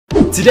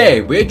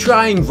Today, we're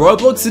trying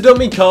Roblox Adopt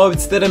Me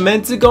codes that are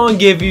meant to go and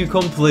give you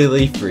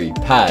completely free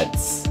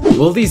pets.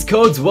 Will these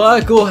codes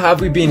work or have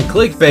we been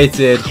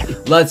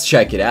clickbaited? Let's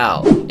check it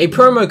out. A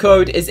promo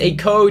code is a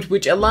code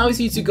which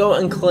allows you to go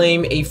and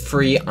claim a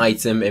free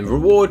item in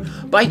reward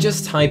by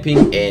just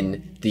typing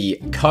in the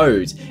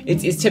code.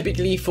 It is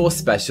typically for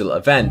special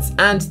events,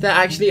 and there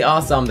actually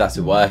are some that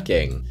are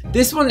working.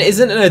 This one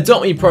isn't an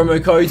Adopt Me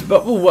promo code,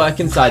 but will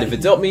work inside of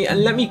Adopt Me,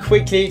 and let me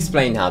quickly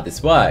explain how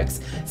this works.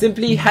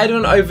 Simply head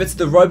on over to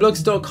the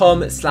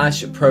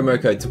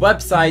roblox.com/promo codes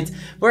website,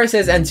 where it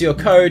says enter your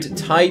code,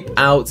 type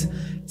out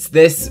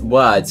this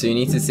word. So you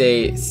need to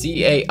say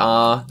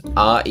CARREFOURHOED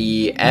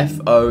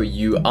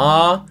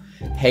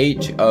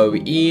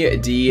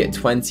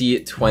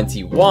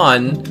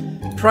 2021.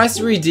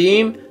 Press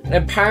redeem, and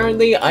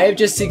apparently I have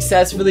just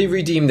successfully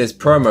redeemed this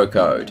promo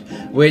code,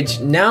 which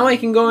now I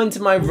can go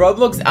into my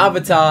Roblox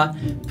avatar,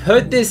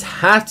 put this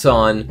hat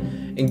on,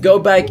 and go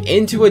back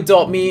into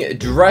Adopt Me,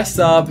 dress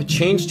up,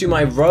 change to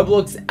my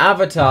Roblox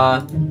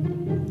avatar,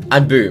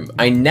 and boom,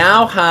 I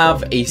now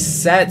have a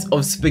set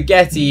of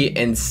spaghetti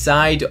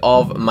inside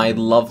of my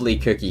lovely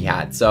cookie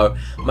hat. So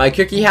my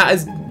cookie hat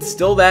is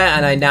still there,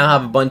 and I now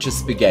have a bunch of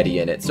spaghetti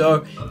in it.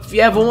 So if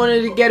you ever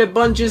wanted to get a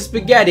bunch of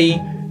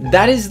spaghetti,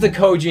 that is the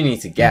code you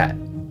need to get.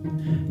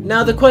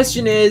 Now the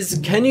question is,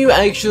 can you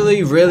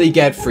actually really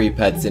get free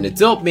pets in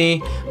Adopt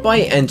Me by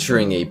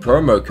entering a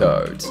promo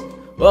code?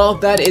 Well,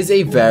 that is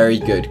a very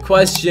good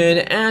question,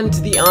 and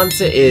the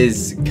answer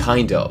is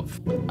kind of.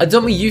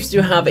 Adopt Me used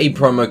to have a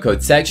promo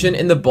code section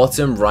in the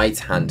bottom right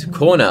hand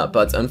corner,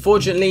 but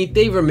unfortunately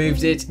they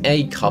removed it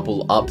a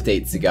couple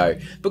updates ago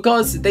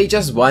because they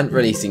just weren't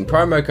releasing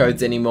promo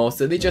codes anymore,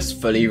 so they just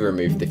fully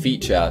removed the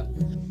feature.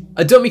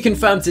 Adopt Me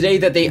confirmed today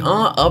that they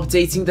are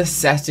updating the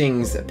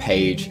settings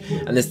page,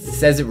 and this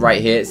says it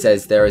right here. It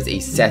says there is a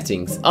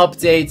settings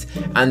update,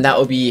 and that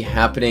will be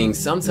happening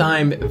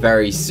sometime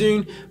very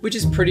soon, which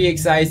is pretty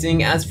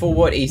exciting. As for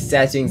what a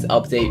settings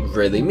update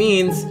really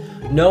means,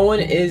 no one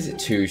is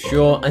too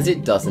sure, as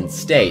it doesn't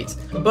state,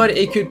 but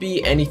it could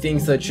be anything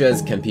such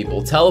as can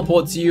people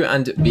teleport to you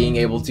and being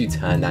able to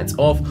turn that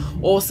off,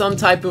 or some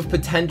type of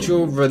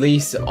potential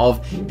release of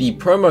the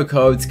promo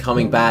codes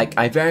coming back.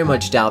 I very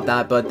much doubt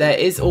that, but there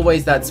is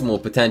always that small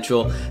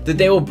potential that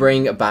they will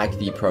bring back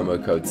the promo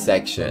code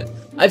section.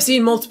 I've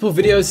seen multiple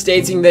videos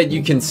stating that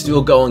you can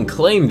still go and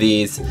claim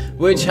these,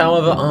 which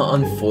however are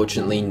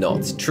unfortunately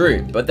not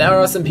true. But there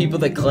are some people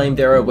that claim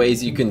there are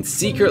ways you can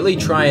secretly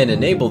try and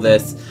enable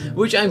this,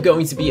 which I'm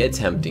going to be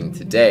attempting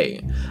today.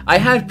 I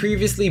had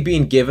previously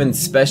been given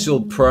special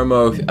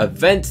promo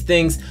event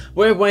things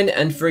where it went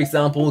and, for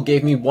example,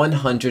 gave me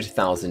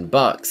 100,000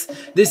 bucks.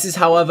 This is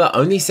however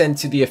only sent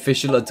to the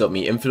official Adopt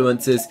Me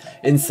influencers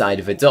inside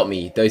of Adopt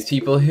Me, those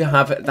people who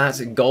have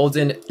that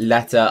golden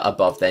letter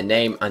above their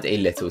name and a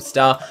little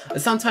star. Are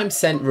sometimes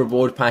sent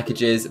reward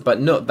packages,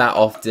 but not that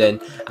often,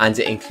 and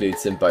it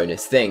includes some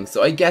bonus things,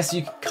 so I guess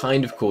you could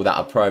kind of call that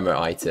a promo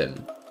item.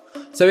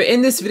 So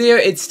in this video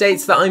it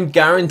states that I'm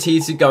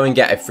guaranteed to go and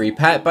get a free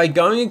pet by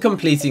going and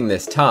completing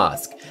this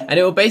task, and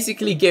it will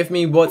basically give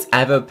me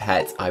whatever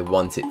pet I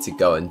want it to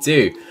go and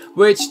do,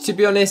 which to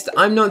be honest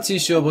I'm not too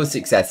sure will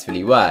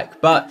successfully work,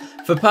 but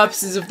for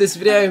purposes of this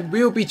video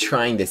we will be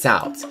trying this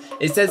out.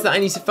 It says that I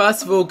need to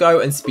first of all go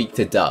and speak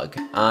to Doug.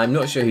 I'm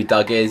not sure who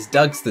Doug is.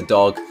 Doug's the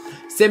dog.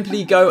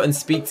 Simply go and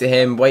speak to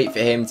him, wait for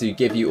him to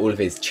give you all of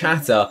his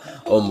chatter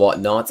and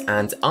whatnot,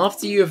 and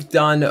after you have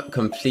done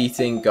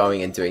completing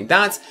going and doing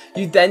that,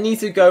 you then need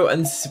to go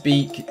and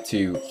speak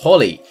to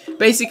Holly.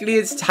 Basically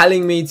it's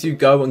telling me to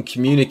go and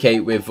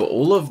communicate with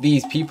all of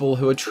these people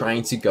who are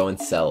trying to go and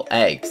sell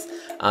eggs.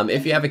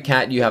 If you have a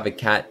cat, you have a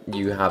cat,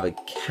 you have a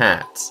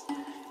cat.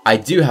 I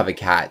do have a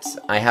cat.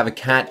 I have a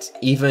cat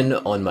even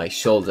on my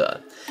shoulder.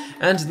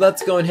 And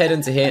let's go ahead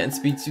into here and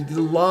speak to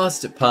the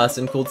last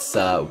person called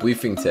Sir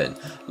Woofington.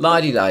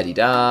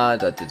 La-di-da-di-da,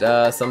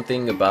 da-da-da,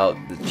 something about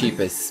the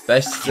cheapest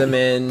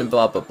specimen,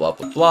 blah blah blah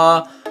blah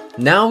blah.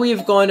 Now we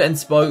have gone and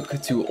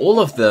spoke to all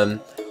of them.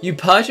 You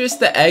purchase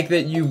the egg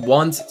that you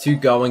want to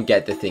go and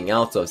get the thing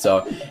out of.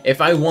 So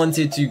if I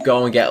wanted to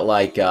go and get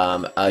like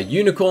a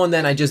unicorn,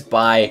 then I just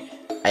buy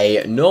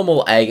a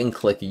normal egg and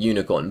click a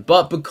unicorn.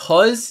 But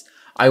because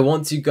I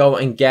want to go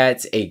and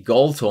get a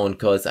gold horn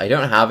because I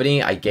don't have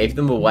any, I gave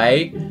them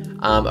away.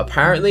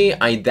 Apparently,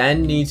 I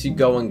then need to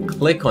go and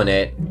click on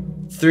it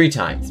 3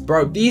 times.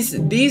 Bro,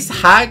 these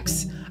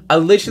hacks are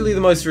literally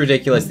the most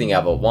ridiculous thing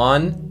ever.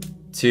 1,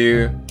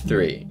 2,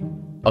 3.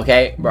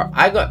 Okay, bro,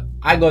 I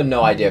got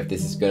no idea if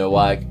this is gonna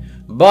work.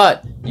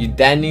 But you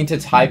then need to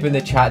type in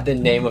the chat the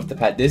name of the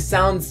pet. This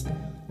sounds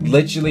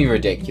literally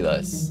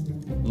ridiculous.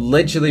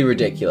 Literally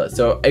ridiculous.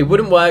 So it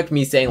wouldn't work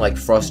me saying like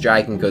frost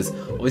dragon, because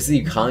obviously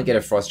you can't get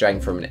a frost dragon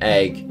from an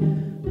egg.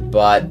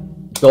 But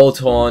gold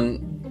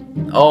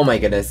horn, oh my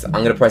goodness,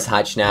 I'm gonna press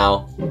hatch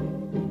now.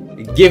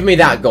 Give me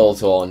that gold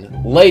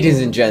horn. Ladies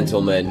and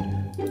gentlemen,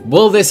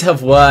 will this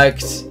have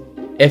worked?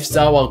 If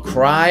so, I'll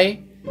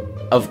cry.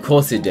 Of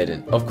course it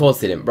didn't. Of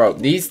course it didn't, bro.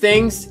 These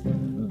things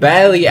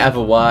barely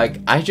ever work.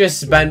 I just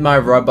spent my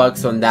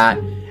Robux on that,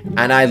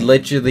 and I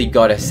literally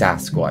got a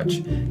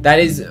Sasquatch. That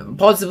is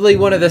possibly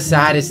one of the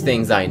saddest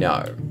things I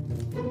know.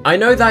 I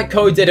know that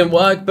code didn't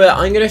work, but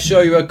I'm going to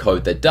show you a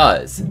code that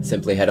does.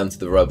 Simply head onto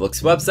the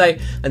Roblox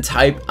website and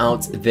type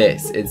out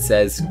this. It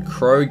says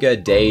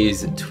Kroger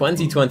Days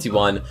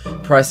 2021,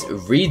 press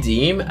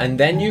redeem, and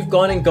then you've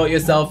gone and got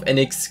yourself an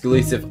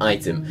exclusive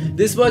item.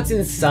 This works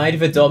inside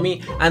of Adopt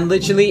Me and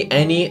literally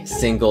any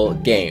single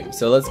game.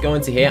 So let's go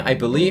into here. I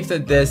believe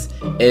that this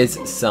is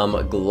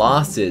some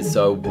glasses.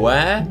 So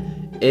where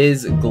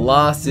is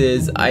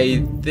glasses?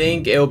 I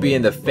think it'll be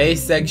in the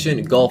face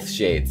section. Golf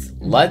shades.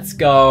 Let's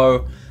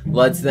go.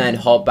 Let's then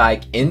hop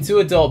back into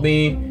Adopt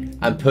Me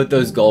and put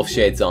those golf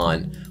shades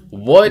on.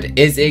 What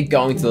is it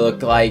going to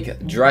look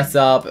like? Dress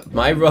up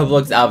my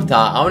Roblox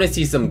avatar. I want to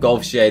see some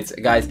golf shades.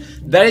 Guys,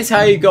 that is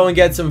how you go and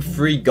get some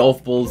free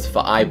golf balls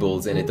for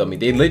eyeballs in Adopt Me.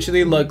 They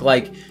literally look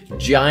like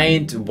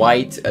giant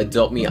white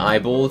Adopt Me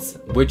eyeballs,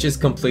 which is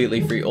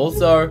completely free.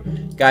 Also,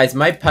 guys,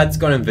 my pet's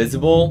gone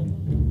invisible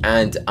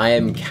and I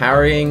am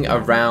carrying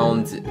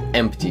around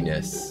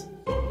emptiness.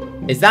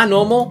 Is that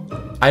normal?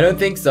 I don't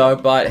think so,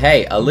 but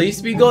hey, at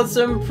least we got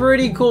some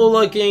pretty cool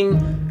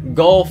looking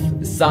golf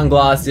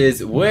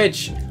sunglasses,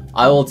 which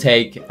I will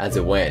take as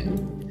a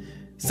win.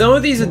 Some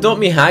of these Adopt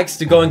Me hacks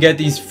to go and get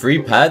these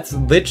free pets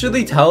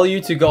literally tell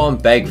you to go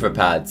and beg for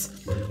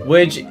pets,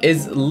 which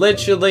is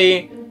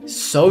literally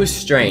so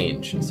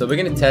strange. So we're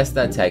going to test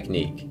that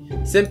technique.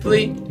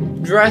 Simply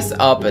dress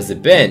up as a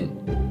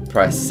bin,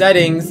 press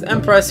settings,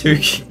 and press who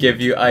can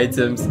give you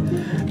items,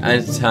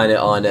 and turn it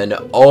on. And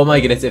oh my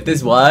goodness, if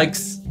this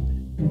works,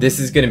 this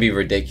is going to be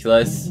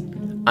ridiculous.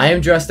 I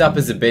am dressed up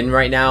as a bin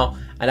right now,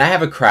 and I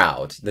have a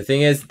crowd. The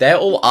thing is, they're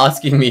all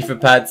asking me for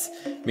pets.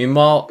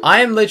 Meanwhile,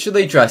 I am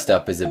literally dressed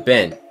up as a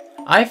bin.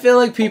 I feel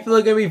like people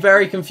are going to be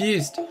very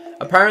confused.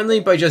 Apparently,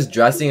 by just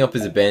dressing up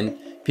as a bin,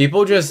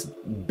 people just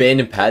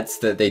bin pets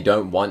that they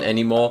don't want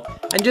anymore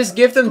and just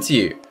give them to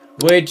you.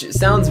 Which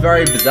sounds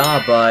very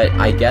bizarre, but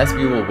I guess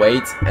we will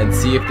wait and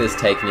see if this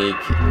technique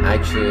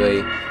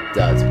actually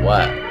does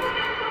work.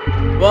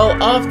 Well,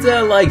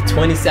 after like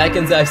 20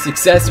 seconds, I've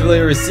successfully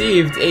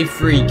received a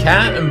free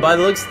cat, and by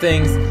the looks of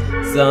things,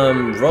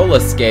 some roller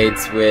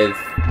skates with,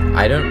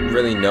 I don't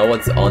really know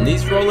what's on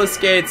these roller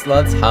skates.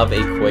 Let's have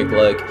a quick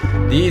look.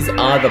 These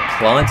are the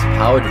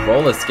plant-powered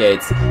roller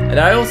skates, and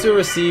I also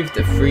received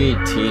a free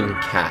teen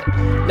cat.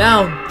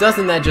 Now,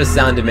 doesn't that just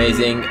sound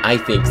amazing? I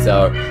think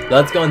so.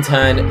 Let's go and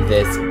turn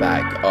this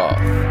back off.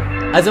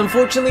 As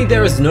unfortunately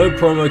there is no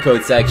promo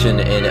code section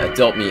in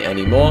Adopt Me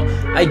anymore,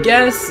 I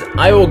guess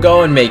I will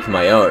go and make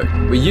my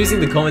own. We're using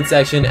the comment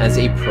section as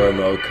a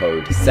promo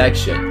code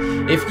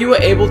section. If you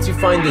were able to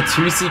find the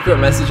 2 secret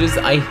messages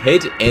I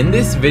hid in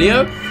this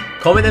video,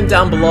 comment them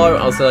down below.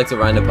 I'll select a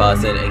random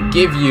person and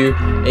give you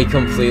a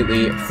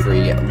completely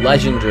free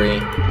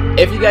legendary.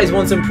 If you guys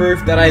want some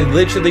proof that I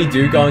literally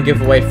do go and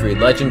give away free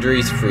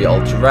legendaries, free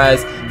ultra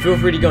rares, feel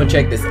free to go and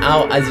check this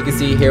out. As you can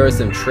see, here are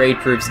some trade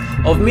proofs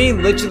of me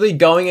literally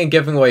going and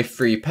giving away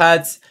free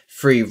pets,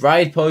 free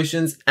ride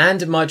potions,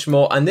 and much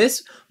more. And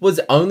this was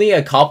only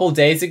a couple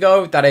days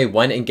ago that I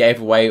went and gave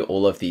away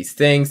all of these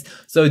things.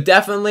 So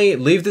definitely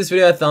leave this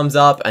video a thumbs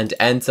up and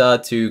enter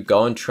to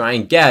go and try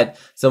and get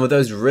some of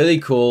those really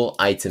cool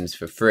items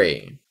for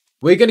free.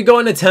 We're going to go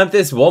and attempt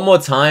this one more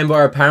time,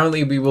 where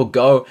apparently we will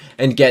go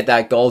and get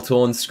that gold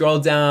horn. Scroll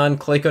down,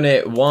 click on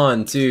it,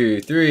 1,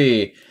 2,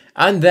 3,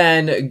 and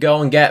then go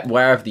and get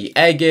wherever the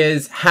egg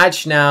is.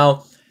 Hatch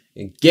now.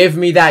 Give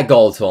me that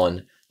gold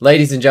horn.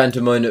 Ladies and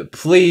gentlemen,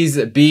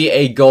 please be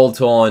a gold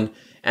horn.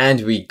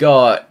 And we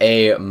got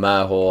a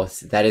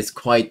merhorse. That is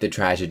quite the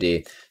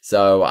tragedy.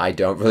 So I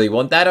don't really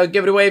want that. I'll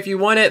give it away if you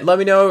want it. Let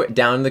me know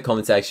down in the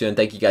comment section.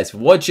 Thank you guys for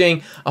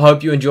watching. I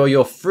hope you enjoy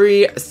your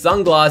free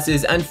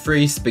sunglasses and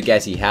free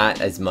spaghetti hat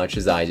as much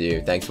as I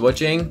do. Thanks for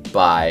watching.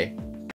 Bye.